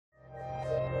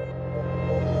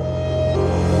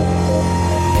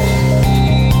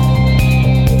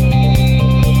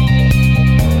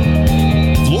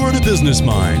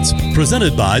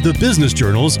presented by the Business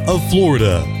Journals of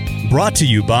Florida. Brought to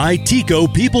you by Tico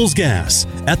Peoples Gas,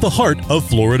 at the heart of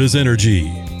Florida's energy.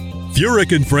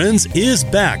 FURYK and Friends is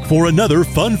back for another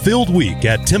fun-filled week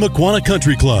at Timuquana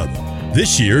Country Club.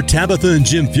 This year, Tabitha and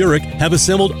Jim FURYK have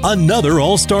assembled another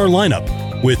all-star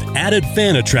lineup with added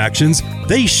fan attractions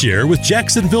they share with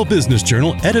Jacksonville Business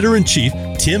Journal Editor-in-Chief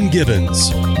Tim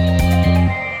Gibbons.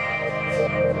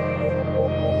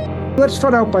 Let's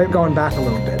start out by going back a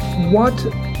little bit. What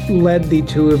led the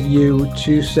two of you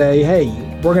to say, hey,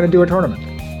 we're going to do a tournament?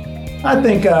 I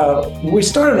think we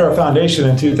started our foundation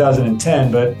in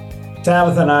 2010, but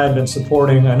Tabitha and I had been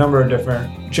supporting a number of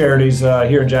different charities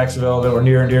here in Jacksonville that were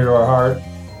near and dear to our heart.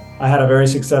 I had a very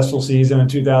successful season in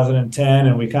 2010,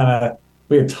 and we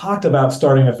had talked about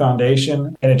starting a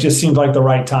foundation, and it just seemed like the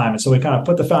right time. And so we kind of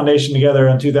put the foundation together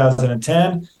in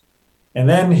 2010. And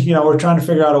then, we're trying to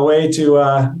figure out a way to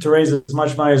raise as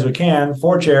much money as we can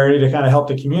for charity to kind of help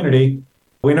the community.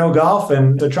 We know golf,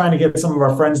 and so trying to get some of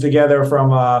our friends together from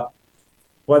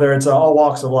whether it's all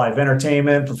walks of life,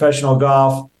 entertainment, professional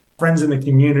golf, friends in the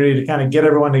community, to kind of get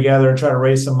everyone together and try to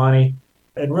raise some money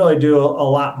and really do a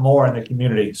lot more in the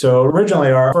community. So originally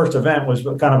our first event was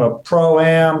kind of a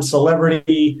pro-am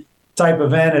celebrity type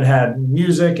event. It had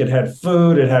music, it had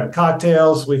food, it had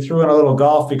cocktails. We threw in a little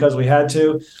golf because we had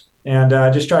to, and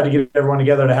just tried to get everyone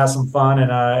together to have some fun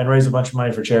and raise a bunch of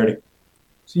money for charity.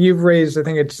 So you've raised, I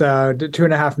think it's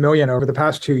 $2.5 million over the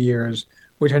past 2 years,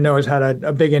 which I know has had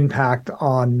a big impact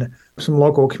on some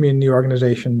local community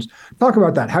organizations. Talk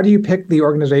about that. How do you pick the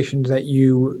organizations that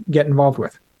you get involved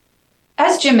with?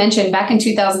 As Jim mentioned, back in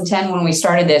 2010, when we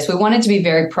started this, we wanted to be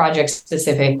very project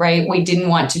specific, right? We didn't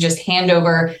want to just hand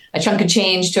over a chunk of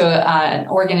change to an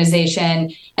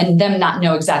organization and them not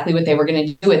know exactly what they were going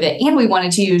to do with it. And we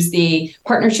wanted to use the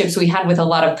partnerships we had with a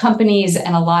lot of companies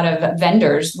and a lot of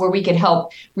vendors where we could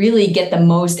help really get the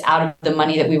most out of the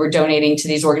money that we were donating to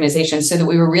these organizations, so that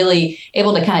we were really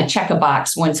able to kind of check a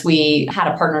box once we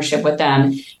had a partnership with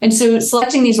them. And so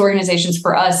selecting these organizations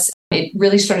for us, it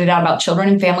really started out about children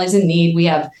and families in need. We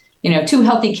have, 2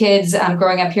 healthy kids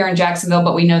growing up here in Jacksonville,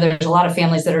 but we know there's a lot of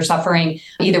families that are suffering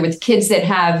either with kids that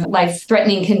have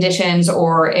life-threatening conditions,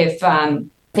 or if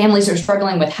families are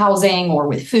struggling with housing or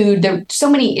with food. There are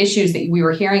so many issues that we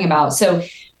were hearing about. So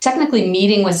technically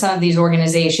meeting with some of these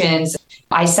organizations,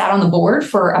 I sat on the board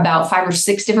for about 5 or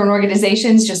 6 different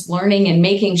organizations, just learning and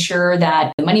making sure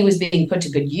that the money was being put to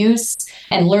good use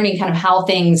and learning kind of how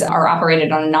things are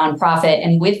operated on a nonprofit.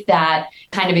 And with that,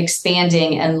 kind of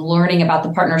expanding and learning about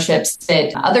the partnerships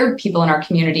that other people in our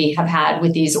community have had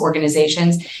with these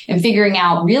organizations, and figuring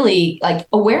out really, like,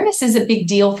 awareness is a big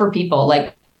deal for people.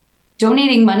 Like,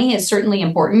 donating money is certainly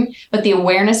important, but the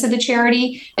awareness of the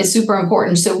charity is super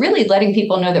important. So really letting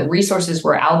people know that resources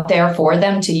were out there for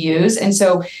them to use. And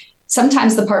so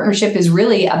sometimes the partnership is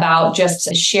really about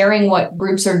just sharing what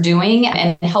groups are doing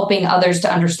and helping others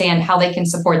to understand how they can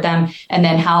support them and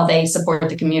then how they support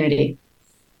the community.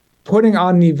 Putting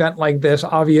on an event like this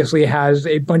obviously has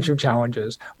a bunch of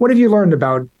challenges. What have you learned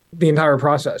about the entire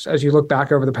process as you look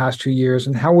back over the past 2 years,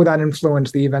 and how will that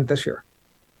influence the event this year?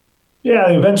 Yeah,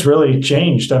 the event's really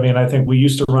changed. I mean, I think we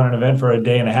used to run an event for a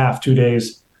day and a half, 2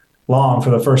 days long for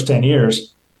the first 10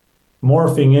 years.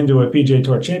 Morphing into a PGA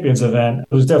Tour Champions event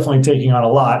was definitely taking on a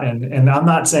lot. And I'm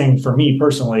not saying for me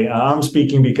personally, I'm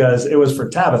speaking because it was for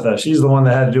Tabitha. She's the one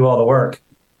that had to do all the work.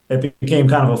 It became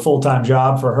kind of a full-time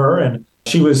job for her. And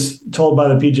she was told by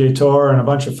the PGA Tour and a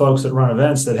bunch of folks that run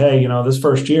events that, hey, this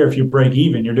first year, if you break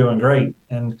even, you're doing great.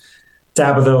 And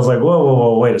Tabitha was like,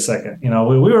 whoa, wait a second. We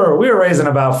were raising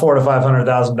about $400,000 to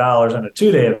 $500,000 in a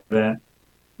 2-day event.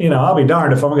 I'll be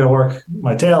darned if I'm going to work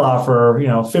my tail off for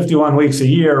 51 weeks a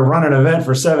year, run an event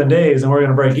for 7 days, and we're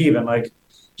going to break even. Like,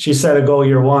 she set a goal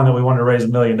year one that we wanted to raise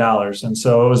 $1 million, and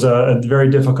so it was a very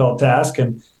difficult task.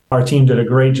 And our team did a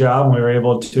great job, and we were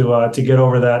able to get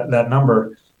over that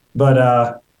number.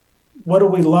 But what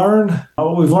did we learn?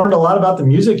 We've learned a lot about the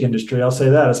music industry. I'll say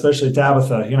that, especially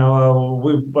Tabitha.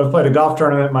 I've played a golf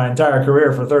tournament my entire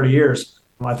career for 30 years.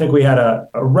 I think we had a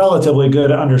relatively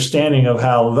good understanding of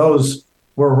how those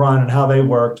were run and how they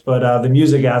worked. But the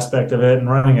music aspect of it and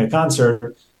running a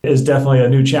concert is definitely a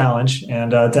new challenge.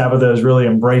 And Tabitha has really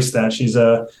embraced that. She's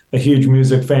a huge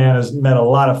music fan, has met a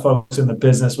lot of folks in the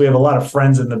business. We have a lot of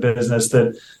friends in the business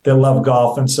that love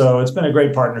golf. And so it's been a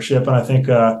great partnership. And I think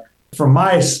from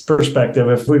my perspective,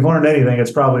 if we've learned anything,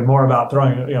 it's probably more about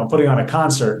putting on a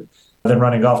concert than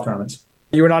running golf tournaments.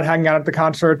 You were not hanging out at the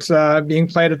concerts being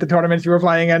played at the tournaments you were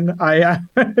playing in.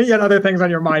 You had other things on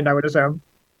your mind, I would assume.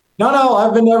 No,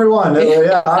 I've been to everyone.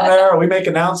 Yeah, I'm there. We make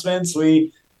announcements.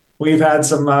 We've had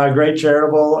some great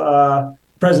charitable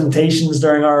presentations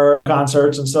during our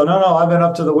concerts. And so, no, I've been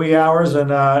up to the wee hours, and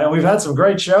we've had some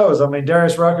great shows. I mean,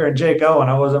 Darius Rucker and Jake Owen,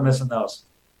 I wasn't missing those.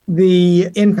 The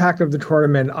impact of the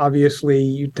tournament, obviously,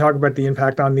 you talk about the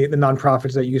impact on the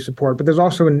nonprofits that you support, but there's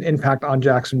also an impact on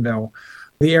Jacksonville.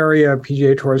 The area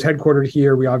PGA Tour is headquartered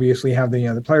here. We obviously have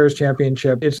the Players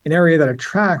Championship. It's an area that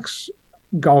attracts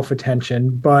golf attention,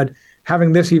 but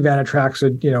having this event attracts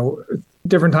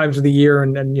different times of the year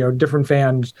and different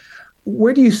fans.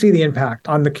 Where do you see the impact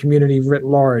on the community writ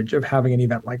large of having an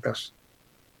event like this?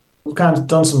 We've kind of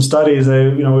done some studies.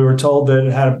 We were told that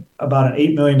it had about an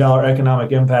 $8 million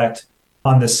economic impact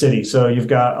on the city. So you've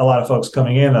got a lot of folks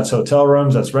coming in. That's hotel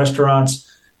rooms, that's restaurants,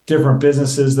 different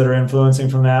businesses that are influencing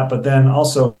from that. But then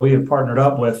also we have partnered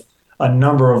up with a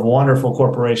number of wonderful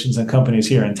corporations and companies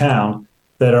here in town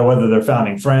that are, whether they're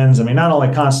founding friends. I mean, not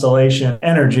only Constellation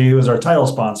Energy, who is our title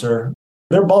sponsor,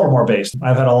 they're Baltimore-based.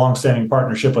 I've had a long-standing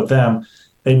partnership with them.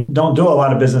 They don't do a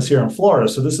lot of business here in Florida,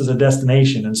 so this is a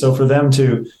destination. And so for them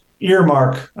to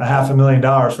earmark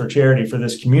 $500,000 for charity for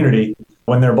this community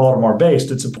when they're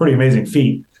Baltimore-based, it's a pretty amazing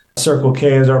feat. Circle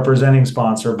K is our presenting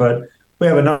sponsor, but we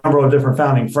have a number of different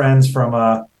founding friends from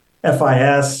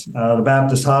FIS, the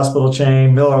Baptist Hospital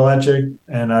chain, Miller Electric,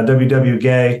 and WW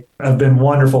Gay have been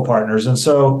wonderful partners. And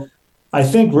so I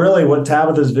think really what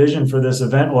Tabitha's vision for this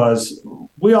event was,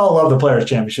 we all love the Players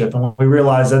Championship, and we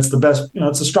realize that's the best,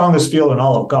 it's the strongest field in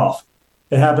all of golf.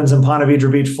 It happens in Ponte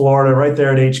Vedra Beach, Florida, right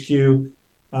there at HQ.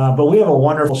 But we have a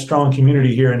wonderful, strong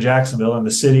community here in Jacksonville, in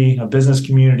the city, a business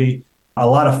community, a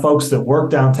lot of folks that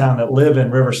work downtown that live in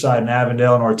Riverside and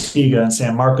Avondale and Ortega and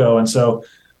San Marco. And so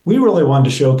we really wanted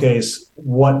to showcase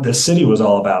what the city was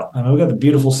all about. I mean, we got the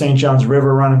beautiful St. John's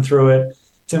River running through it.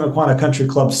 Timaquana Country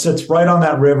Club sits right on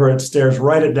that river. It stares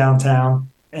right at downtown.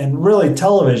 And really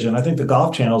television, I think the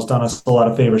Golf Channel's done us a lot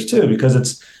of favors too, because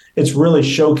it's really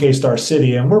showcased our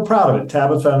city, and we're proud of it.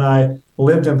 Tabitha and I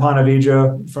lived in Ponte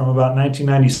Vedra from about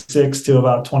 1996 to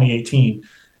about 2018.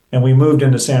 And we moved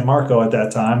into San Marco at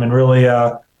that time and really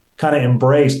kind of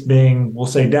embraced being, we'll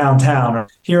say, downtown or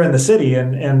here in the city.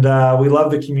 And we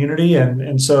love the community.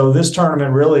 And so this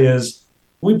tournament really is,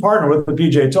 we partner with the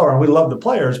PGA Tour and we love the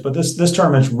players, but this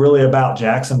tournament's really about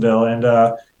Jacksonville, and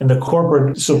the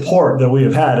corporate support that we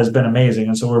have had has been amazing.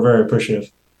 And so we're very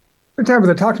appreciative.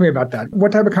 Tabitha, talk to me about that.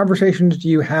 What type of conversations do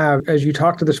you have as you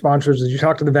talk to the sponsors, as you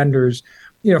talk to the vendors,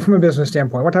 from a business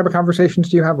standpoint? What type of conversations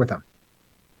do you have with them?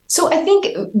 So I think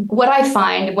what I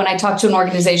find when I talk to an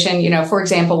organization, for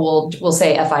example, we'll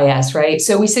say FIS, right?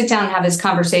 So we sit down and have this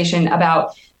conversation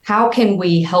about how can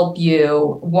we help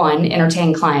you, one,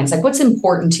 entertain clients? Like, what's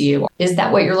important to you? Is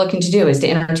that what you're looking to do, is to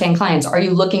entertain clients? Are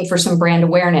you looking for some brand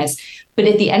awareness? But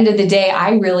at the end of the day,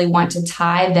 I really want to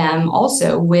tie them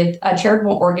also with a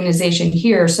charitable organization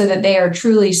here so that they are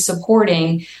truly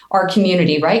supporting our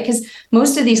community, right? Because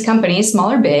most of these companies,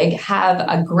 small or big, have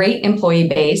a great employee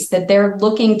base that they're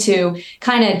looking to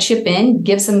kind of chip in,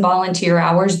 give some volunteer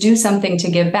hours, do something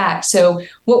to give back. So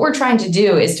what we're trying to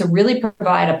do is to really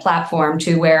provide a platform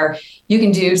to where you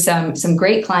can do some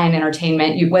great client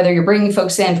entertainment, whether you're bringing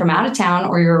folks in from out of town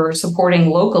or you're supporting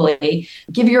locally.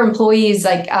 Give your employees,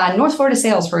 like North Florida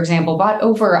Sales, for example, bought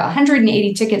over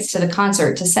 180 tickets to the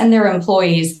concert to send their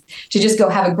employees to just go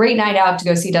have a great night out to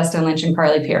go see Dustin Lynch and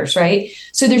Carly Pierce, right?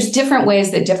 So there's different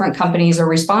ways that different companies are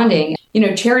responding.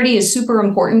 Charity is super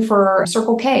important for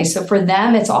Circle K. So for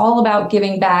them, it's all about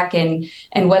giving back, and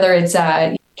whether it's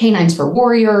Canines for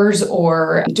Warriors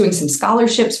or doing some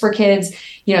scholarships for kids,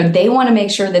 they want to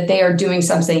make sure that they are doing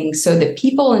something so that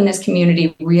people in this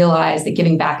community realize that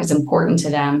giving back is important to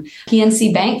them.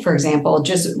 PNC Bank, for example,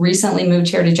 just recently moved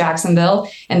here to Jacksonville,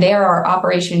 and they are our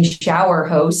Operation Shower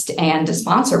host and a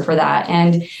sponsor for that.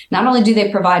 And not only do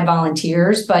they provide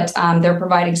volunteers, but they're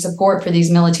providing support for these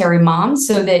military moms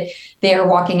so that they are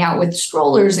walking out with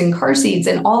strollers and car seats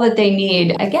and all that they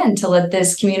need, again, to let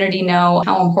this community know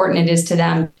how important it is to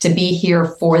them to be here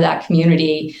for that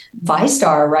community.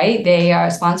 ViStar, right? They are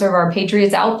a sponsor of our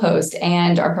Patriots Outpost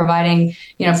and are providing,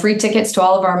 free tickets to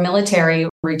all of our military,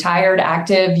 retired,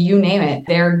 active, you name it.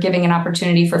 They're giving an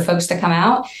opportunity for folks to come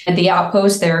out. At the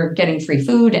Outpost, they're getting free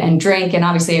food and drink, and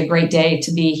obviously a great day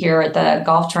to be here at the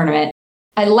golf tournament.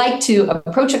 I like to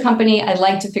approach a company. I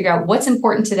like to figure out what's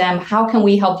important to them. How can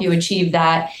we help you achieve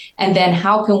that? And then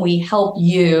how can we help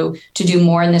you to do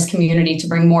more in this community to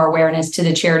bring more awareness to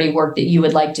the charity work that you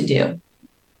would like to do?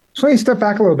 So let me step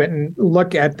back a little bit and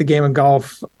look at the game of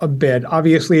golf a bit.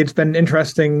 Obviously, it's been an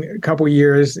interesting couple of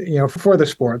years, for the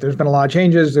sport. There's been a lot of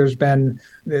changes. There's been,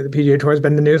 the PGA Tour has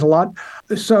been in the news a lot.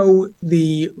 So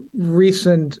the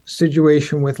recent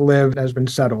situation with LIV has been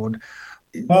settled.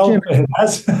 Well, Jim, it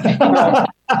has.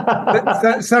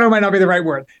 Settle might not be the right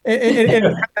word. It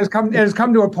has come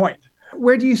to a point.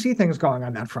 Where do you see things going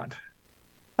on that front?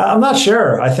 I'm not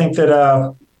sure. I think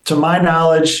that, to my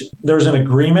knowledge, there's an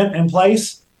agreement in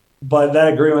place, but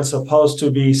that agreement's supposed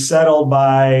to be settled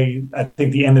by, I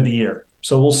think, the end of the year.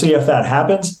 So we'll see if that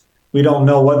happens. We don't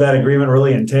know what that agreement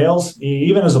really entails.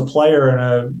 Even as a player and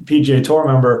a PGA Tour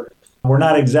member, we're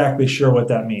not exactly sure what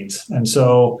that means. And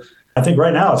so I think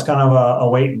right now it's kind of a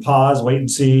wait and pause, wait and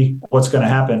see what's going to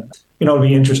happen. It'll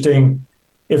be interesting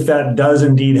if that does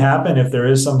indeed happen, if there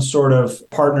is some sort of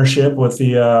partnership with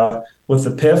the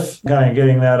PIF, kind of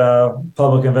getting that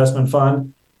public investment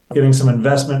fund, getting some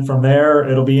investment from there.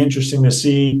 It'll be interesting to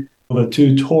see, will the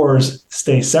two tours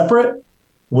stay separate?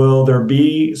 Will there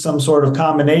be some sort of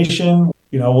combination?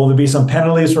 Will there be some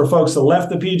penalties for folks that left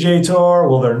the PGA Tour?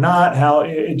 Will there not? How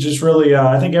it just really,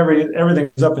 I think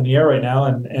everything's up in the air right now.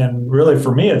 And really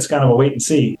for me, it's kind of a wait and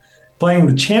see. Playing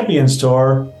the Champions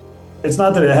Tour, it's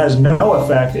not that it has no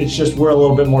effect. It's just we're a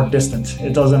little bit more distant.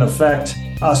 It doesn't affect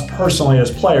us personally as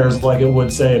players like it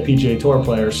would, say, a PGA Tour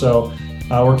player. So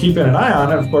we're keeping an eye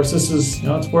on it. Of course, this is,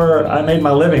 it's where I made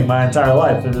my living my entire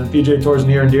life. The PGA Tour is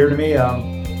near and dear to me.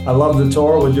 I love the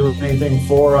tour. Would do anything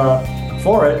for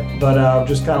it, but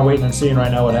just kind of waiting and seeing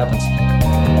right now what happens.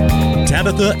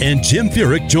 Tabitha and Jim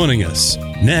FURYK joining us.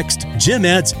 Next, Jim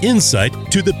adds insight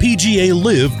to the PGA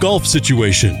Live golf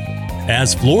situation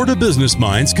as Florida Business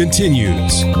Minds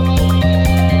continues.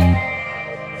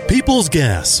 People's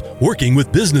Gas, working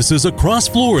with businesses across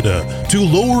Florida to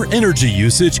lower energy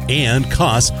usage and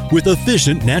costs with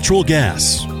efficient natural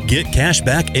gas. Get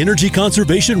cashback energy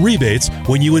conservation rebates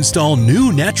when you install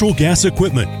new natural gas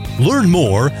equipment. Learn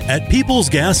more at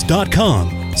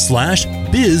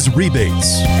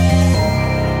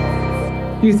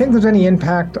peoplesgas.com/bizrebates. Do you think there's any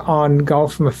impact on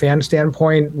golf from a fan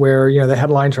standpoint where, the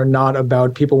headlines are not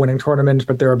about people winning tournaments,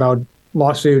 but they're about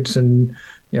lawsuits and,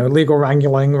 legal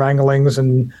wranglings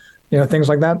and, things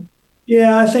like that?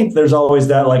 Yeah, I think there's always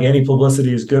that, like any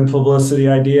publicity is good publicity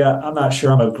idea. I'm not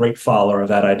sure I'm a great follower of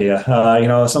that idea.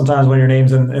 Sometimes when your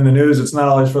name's in the news, it's not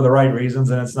always for the right reasons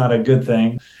and it's not a good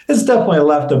thing. It's definitely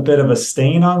left a bit of a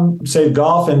stain on, say,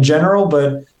 golf in general,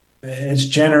 but it's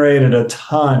generated a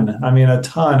ton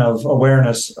of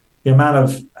awareness. The amount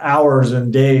of hours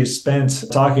and days spent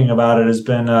talking about it has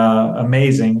been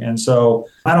amazing. And so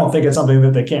I don't think it's something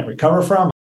that they can't recover from.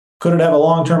 Could it have a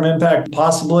long-term impact?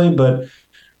 Possibly, but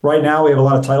right now we have a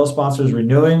lot of title sponsors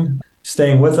renewing,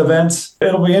 staying with events.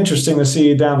 It'll be interesting to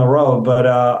see down the road, but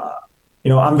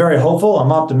I'm very hopeful.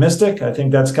 I'm optimistic. I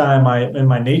think that's kind of in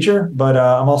my nature, but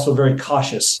I'm also very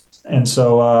cautious. And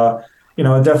so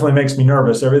it definitely makes me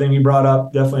nervous. Everything you brought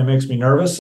up definitely makes me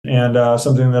nervous, and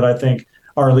something that I think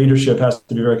our leadership has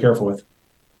to be very careful with.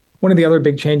 One of the other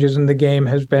big changes in the game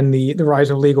has been the rise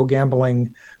of legal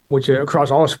gambling, which across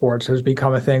all sports has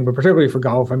become a thing, but particularly for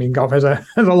golf. I mean, golf has a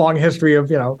long history of,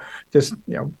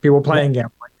 people playing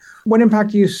gambling. What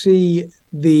impact do you see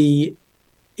the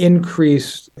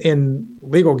increase in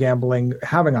legal gambling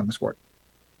having on the sport?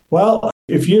 Well,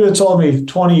 if you had told me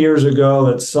 20 years ago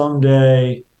that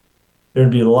someday there'd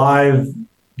be live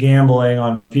gambling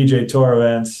on PGA Tour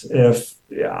events,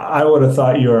 I would have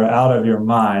thought you were out of your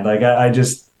mind.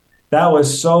 That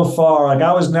was so far.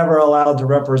 I was never allowed to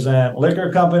represent liquor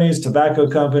companies, tobacco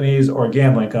companies, or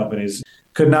gambling companies.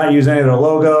 Could not use any of their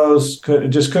logos. It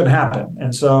just couldn't happen.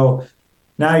 And so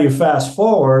now you fast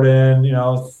forward, and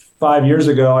 5 years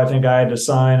ago, I think I had to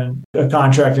sign a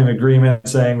contracting agreement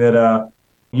saying that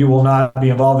you will not be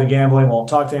involved in gambling, won't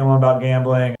talk to anyone about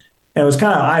gambling. And it was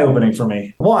kind of eye-opening for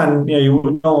me. One,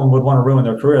 no one would want to ruin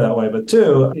their career that way. But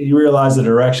two, you realize the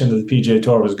direction that the PGA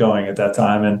Tour was going at that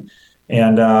time.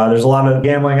 And there's a lot of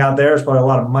gambling out there. There's probably a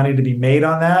lot of money to be made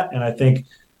on that. And I think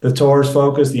the Tour's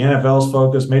focus, the NFL's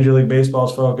focus, Major League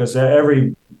Baseball's focus,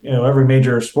 every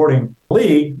major sporting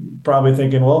league probably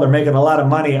thinking, well, they're making a lot of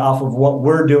money off of what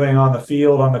we're doing on the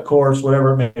field, on the course,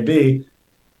 whatever it may be.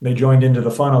 They joined into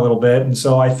the fun a little bit. And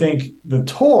so I think the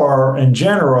Tour in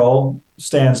general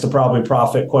stands to probably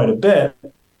profit quite a bit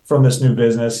from this new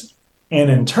business. And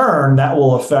in turn, that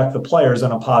will affect the players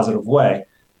in a positive way.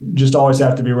 Just always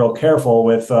have to be real careful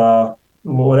with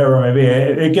whatever it may be.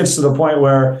 It gets to the point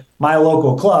where my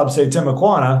local club, say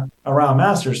Timuquana, around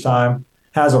Masters time,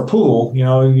 has a pool.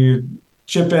 You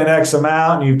chip in X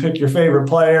amount and you pick your favorite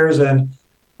players. And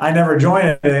I never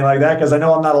join anything like that because I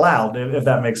know I'm not allowed, if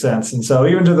that makes sense. And so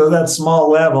even to that small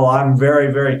level, I'm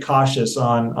very, very cautious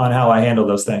on how I handle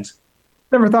those things.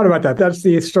 Never thought about that. That's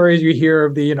the stories you hear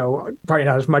of the, probably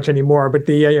not as much anymore, but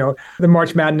the, the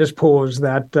March Madness pools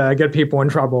that get people in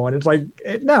trouble. And it's like,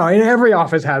 no, every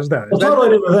office has those. Well, totally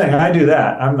different thing. I do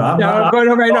that. I'm not.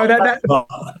 You're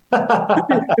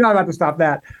not about to stop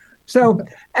that. So,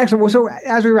 excellent. Well, so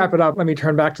as we wrap it up, let me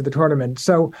turn back to the tournament.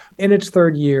 So in its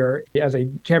third year as a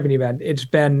champion event, it's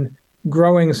been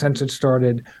growing since it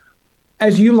started.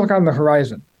 As you look on the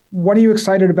horizon, what are you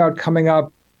excited about coming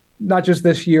up, not just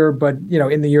this year, but,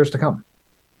 in the years to come?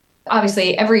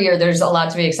 Obviously, every year there's a lot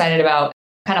to be excited about.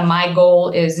 Kind of my goal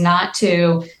is not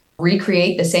to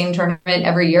recreate the same tournament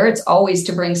every year. It's always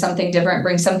to bring something different,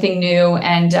 bring something new.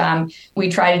 And we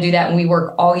try to do that, and we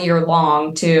work all year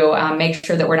long to make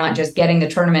sure that we're not just getting the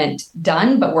tournament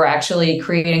done, but we're actually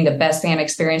creating the best fan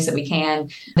experience that we can.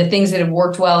 The things that have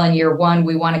worked well in year one,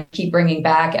 we want to keep bringing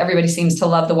back. Everybody seems to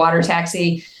love the water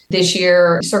taxi. This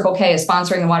year, Circle K is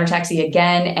sponsoring the water taxi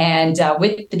again. And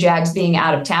with the Jags being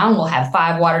out of town, we'll have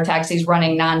 5 water taxis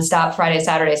running nonstop Friday,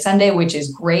 Saturday, Sunday, which is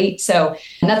great. So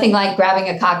nothing like grabbing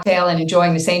a cocktail and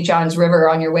enjoying the St. Johns River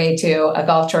on your way to a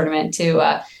golf tournament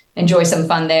to enjoy some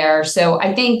fun there. So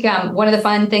I think one of the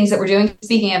fun things that we're doing,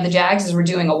 speaking of the Jags, is we're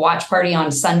doing a watch party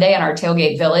on Sunday on our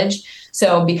tailgate village.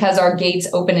 So because our gates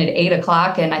open at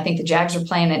 8:00, and I think the Jags are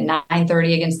playing at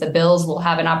 9:30 against the Bills, we'll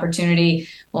have an opportunity.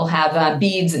 We'll have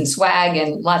beads and swag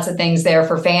and lots of things there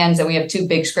for fans. And we have 2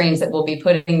 big screens that we'll be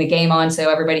putting the game on so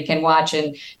everybody can watch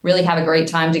and really have a great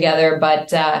time together.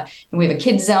 But we have a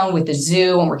kids zone with the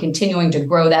zoo, and we're continuing to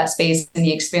grow that space and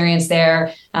the experience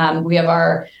there. We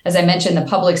have as I mentioned, the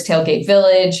Publix Tailgate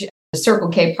Village. The Circle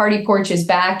K Party Porch is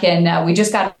back, and we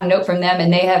just got a note from them,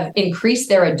 and they have increased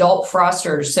their adult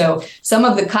frosters. So some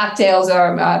of the cocktails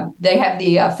they have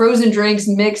the frozen drinks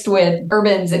mixed with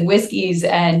bourbons and whiskeys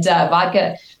and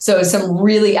vodka. So some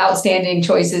really outstanding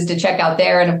choices to check out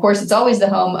there. And of course, it's always the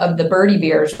home of the birdie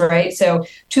beers, right? So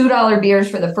 $2 beers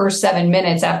for the first 7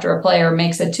 minutes after a player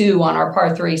makes a 2 on our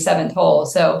par 3 7th hole.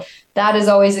 So that is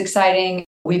always exciting.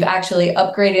 We've actually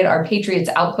upgraded our Patriots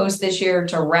outpost this year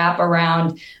to wrap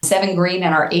around 7 green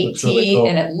and our 8 tee,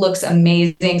 and it looks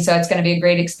amazing. So it's going to be a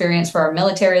great experience for our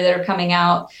military that are coming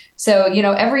out. So,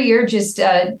 every year just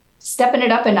stepping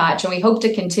it up a notch, and we hope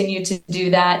to continue to do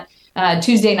that.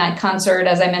 Tuesday night concert,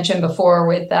 as I mentioned before,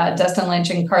 with Dustin Lynch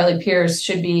and Carly Pierce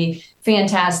should be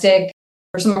fantastic.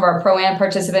 For some of our Pro-Am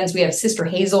participants, we have Sister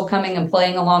Hazel coming and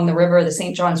playing along the river, the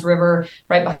St. Johns River,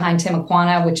 right behind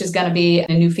Timuquana, which is going to be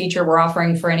a new feature we're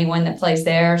offering for anyone that plays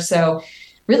there. So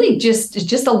really just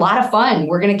a lot of fun.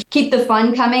 We're going to keep the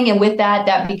fun coming. And with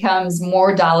that becomes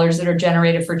more dollars that are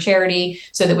generated for charity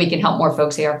so that we can help more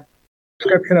folks here.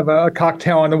 Description of a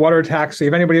cocktail on the water taxi.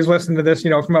 If anybody's listening to this,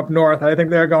 from up north, I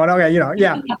think they're going, okay,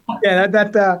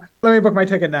 let me book my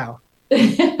ticket now.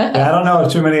 I don't know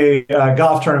of too many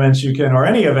golf tournaments you can, or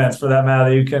any events for that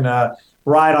matter, you can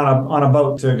ride on a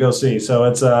boat to go see. So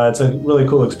it's a really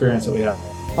cool experience that we have.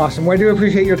 Awesome. Well, I do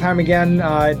appreciate your time again.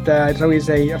 It's always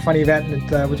a fun event,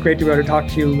 and it was great to be able to talk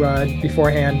to you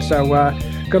beforehand. So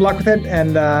good luck with it,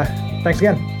 and thanks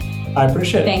again. I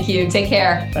appreciate it. Thank you. Take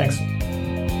care. Thanks.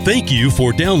 Thank you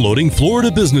for downloading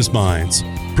Florida Business Minds,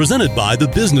 presented by the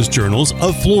Business Journals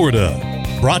of Florida.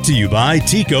 Brought to you by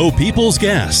TECO Peoples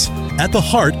Gas, at the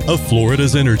heart of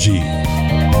Florida's energy.